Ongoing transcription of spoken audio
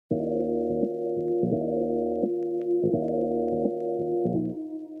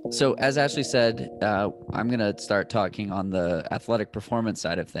So as Ashley said, I'm going to start talking on the athletic performance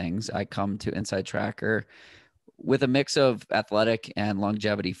side of things. I come to InsideTracker with a mix of athletic and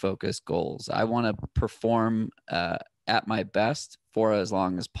longevity focused goals. I want to perform at my best for as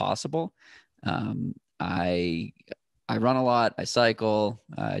long as possible. I run a lot. I cycle.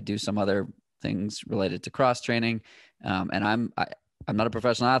 I do some other things related to cross training, and I'm not a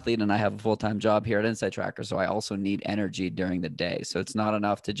professional athlete, and I have a full-time job here at InsideTracker, so I also need energy during the day. So it's not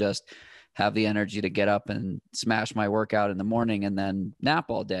enough to just have the energy to get up and smash my workout in the morning and then nap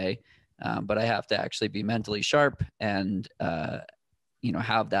all day. But I have to actually be mentally sharp and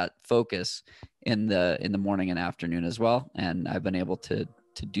have that focus in the morning and afternoon as well. And I've been able to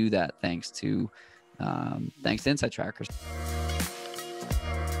do that thanks to InsideTrackers.